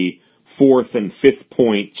in the 4th and 5th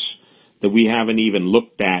points that we haven't even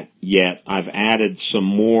looked at yet, I've added some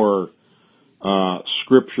more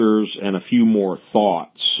scriptures and a few more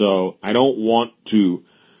thoughts. So I don't want to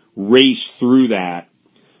race through that.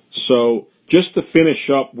 So just to finish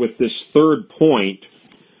up with this 3rd point,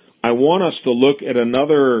 I want us to look at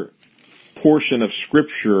another portion of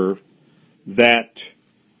Scripture that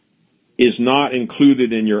is not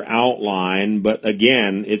included in your outline, but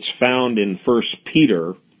again, it's found in 1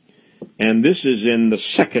 Peter, and this is in the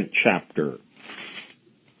 2nd chapter,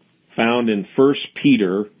 found in 1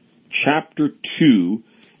 Peter chapter 2.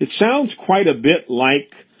 It sounds quite a bit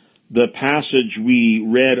like the passage we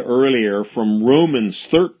read earlier from Romans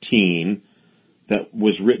 13 that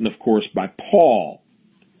was written, of course, by Paul.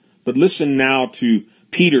 But listen now to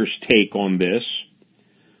Peter's take on this.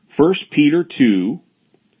 1 Peter 2,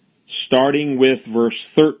 starting with verse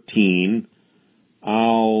 13,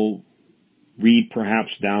 I'll read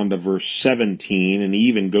perhaps down to verse 17, and he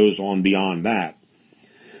even goes on beyond that.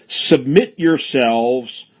 Submit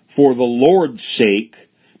yourselves for the Lord's sake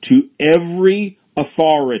to every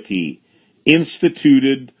authority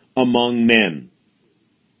instituted among men,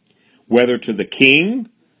 whether to the king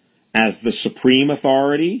as the supreme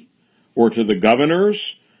authority, or to the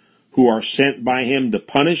governors who are sent by him to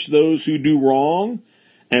punish those who do wrong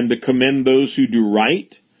and to commend those who do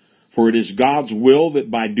right. For it is God's will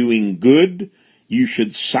that by doing good you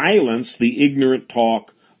should silence the ignorant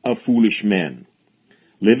talk of foolish men.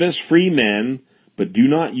 Live as free men, but do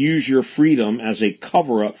not use your freedom as a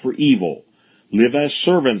cover-up for evil. Live as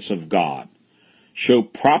servants of God. Show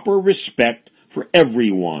proper respect for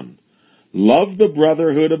everyone. Love the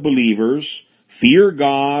brotherhood of believers. Fear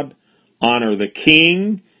God. honor the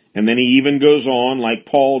king, and then he even goes on, like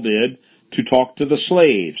Paul did, to talk to the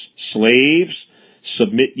slaves. Slaves,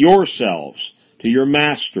 submit yourselves to your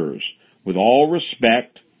masters with all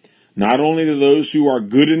respect, not only to those who are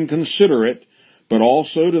good and considerate, but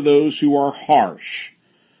also to those who are harsh.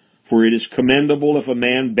 For it is commendable if a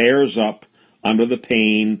man bears up under the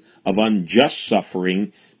pain of unjust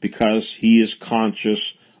suffering, because he is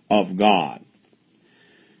conscious of God.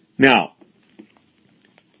 Now,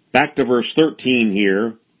 back to verse 13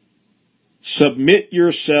 here. Submit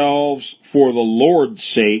yourselves for the Lord's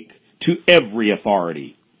sake to every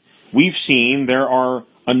authority. We've seen there are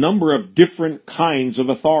a number of different kinds of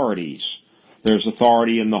authorities. There's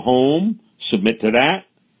authority in the home, submit to that.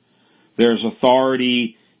 There's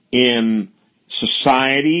authority in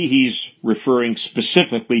society. He's referring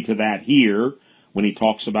specifically to that here when he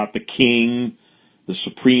talks about the king, the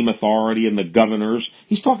supreme authority, and the governors.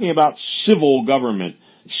 He's talking about civil government,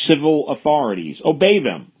 civil authorities. Obey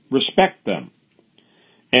them, respect them.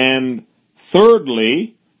 And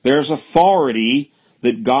thirdly, there's authority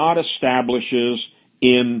that God establishes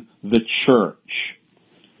in the church.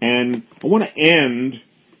 And I want to end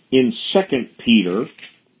in 2 Peter,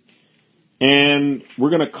 and we're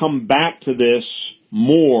going to come back to this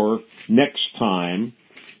more next time.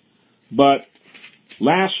 But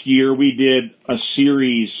last year we did a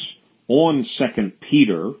series on 2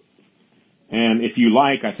 Peter, and if you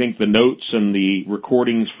like, I think the notes and the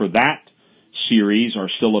recordings for that series are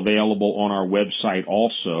still available on our website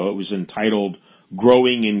also. It was entitled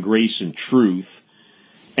Growing in Grace and Truth.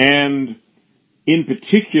 And in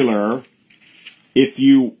particular, if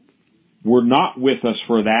you were not with us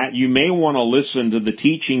for that, you may want to listen to the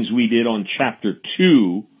teachings we did on chapter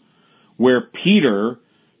 2, where Peter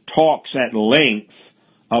talks at length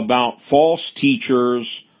about false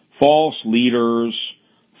teachers, false leaders,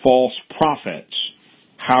 false prophets,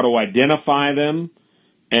 how to identify them,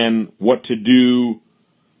 and what to do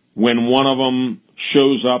when one of them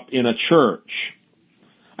shows up in a church.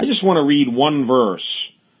 I just want to read one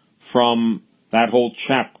verse from that whole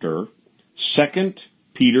chapter, 2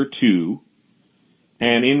 Peter 2,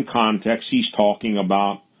 and in context he's talking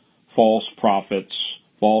about false prophets,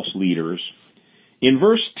 false leaders. In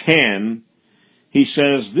verse 10, he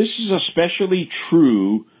says, "This is especially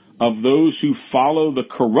true of those who follow the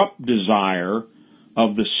corrupt desire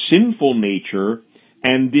of the sinful nature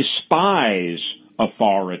and despise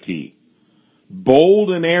authority.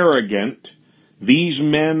 Bold and arrogant, these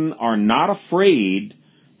men are not afraid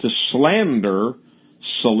to slander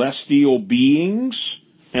celestial beings,"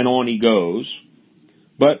 and on he goes.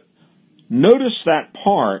 But notice that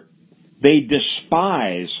part, they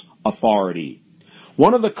despise authority.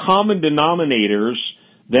 One of the common denominators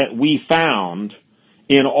that we found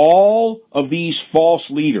in all of these false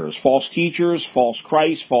leaders, false teachers, false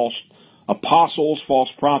Christ, false apostles,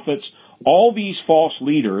 false prophets, all these false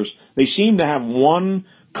leaders, they seem to have one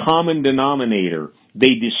common denominator.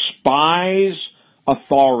 They despise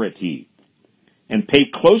authority. And pay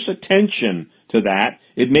close attention to that.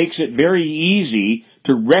 It makes it very easy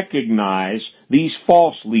to recognize these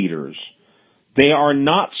false leaders. They are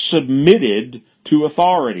not submitted to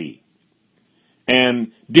authority.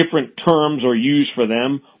 And different terms are used for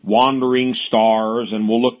them, wandering stars, and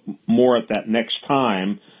we'll look more at that next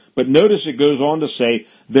time. But notice it goes on to say,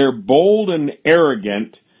 they're bold and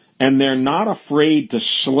arrogant, and they're not afraid to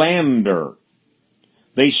slander.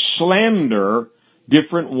 They slander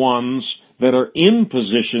different ones that are in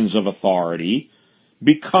positions of authority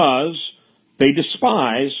because they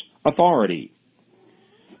despise authority.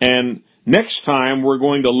 And next time we're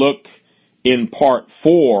going to look in part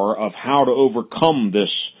 4 of how to overcome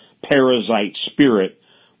this parasite spirit.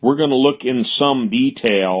 We're going to look in some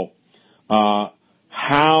detail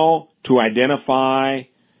how to identify,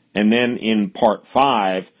 and then in part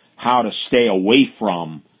 5, how to stay away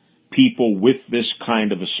from people with this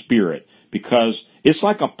kind of a spirit. Because it's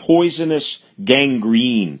like a poisonous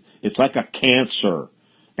gangrene. It's like a cancer.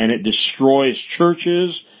 And it destroys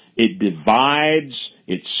churches, it divides,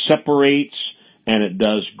 it separates, and it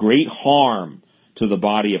does great harm to the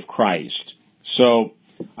body of Christ. So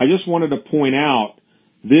I just wanted to point out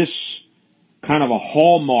this kind of a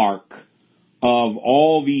hallmark of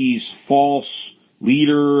all these false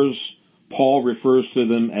leaders. Paul refers to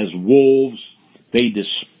them as wolves. They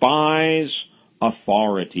despise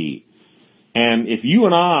authority. And if you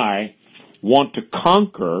and I want to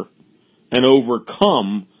conquer and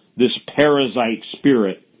overcome this parasite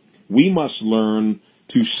spirit, we must learn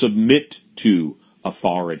to submit to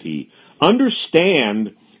authority.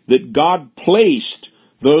 Understand that God placed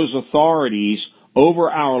those authorities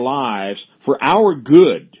over our lives for our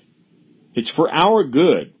good. It's for our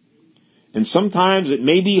good. And sometimes it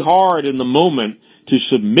may be hard in the moment to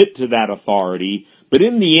submit to that authority, but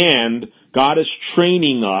in the end, God is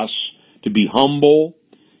training us to be humble.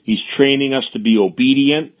 He's training us to be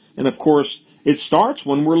obedient. And of course, it starts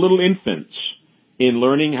when we're little infants in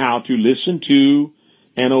learning how to listen to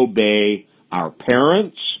and obey our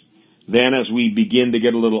parents. Then as we begin to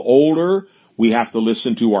get a little older, we have to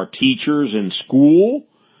listen to our teachers in school.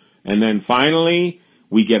 And then finally,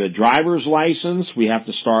 we get a driver's license. We have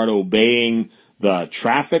to start obeying the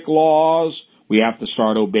traffic laws. We have to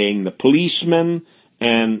start obeying the policemen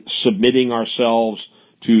and submitting ourselves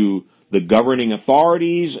to the governing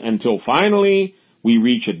authorities until finally we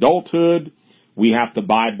reach adulthood. We have to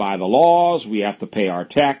abide by the laws. We have to pay our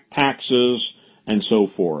taxes and so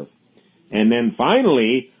forth. And then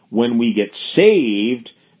finally, when we get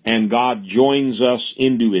saved and God joins us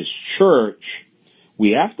into His church,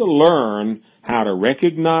 we have to learn how to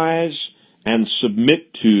recognize and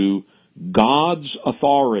submit to God's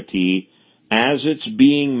authority as it's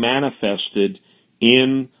being manifested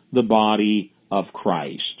in the body of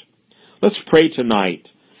Christ. Let's pray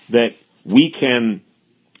tonight that we can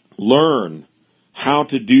learn how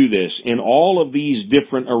to do this in all of these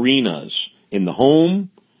different arenas, in the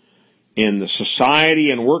home, in the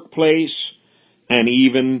society and workplace, and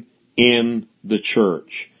even in the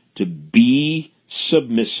church. To be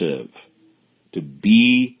submissive. To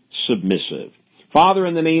be submissive. Father,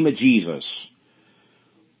 in the name of Jesus,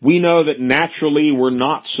 we know that naturally we're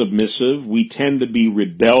not submissive. We tend to be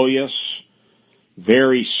rebellious,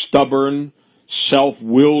 very stubborn,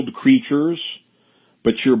 self-willed creatures.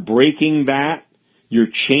 But you're breaking that. You're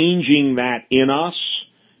changing that in us.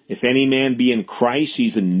 If any man be in Christ,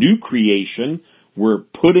 he's a new creation. We're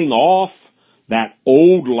putting off that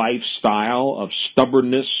old lifestyle of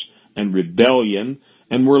stubbornness and rebellion,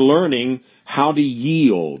 and we're learning how to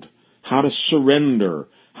yield, how to surrender,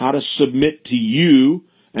 how to submit to you,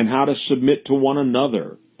 and how to submit to one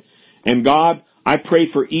another. And God, I pray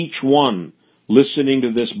for each one listening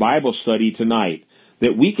to this Bible study tonight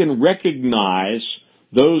that we can recognize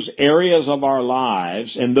those areas of our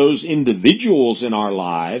lives and those individuals in our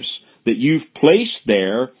lives that you've placed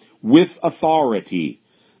there with authority,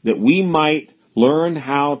 that we might learn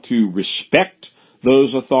how to respect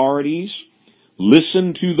those authorities,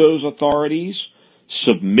 listen to those authorities,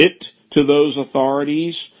 submit to those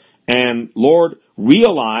authorities, and Lord,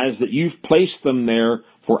 realize that you've placed them there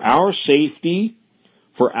for our safety,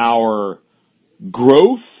 for our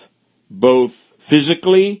growth, both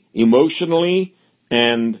physically, emotionally,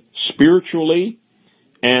 and spiritually,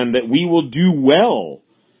 and that we will do well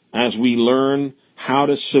as we learn how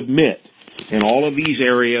to submit in all of these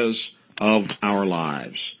areas of our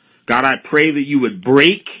lives. God, I pray that you would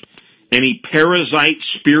break any parasite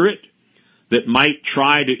spirit that might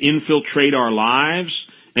try to infiltrate our lives,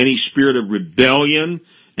 any spirit of rebellion,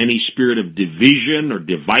 any spirit of division or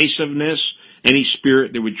divisiveness, any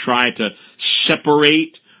spirit that would try to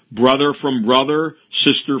separate brother from brother,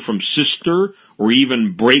 sister from sister, or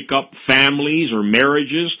even break up families or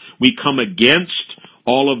marriages. We come against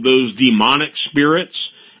all of those demonic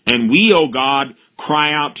spirits, and we, oh God,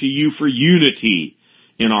 cry out to you for unity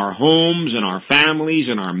in our homes, in our families,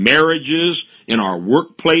 in our marriages, in our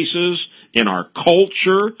workplaces, in our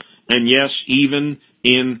culture, and yes, even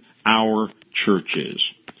in our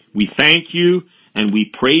churches. We thank you and we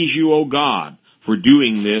praise you, O God, for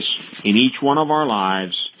doing this in each one of our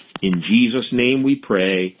lives. In Jesus' name we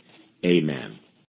pray. Amen.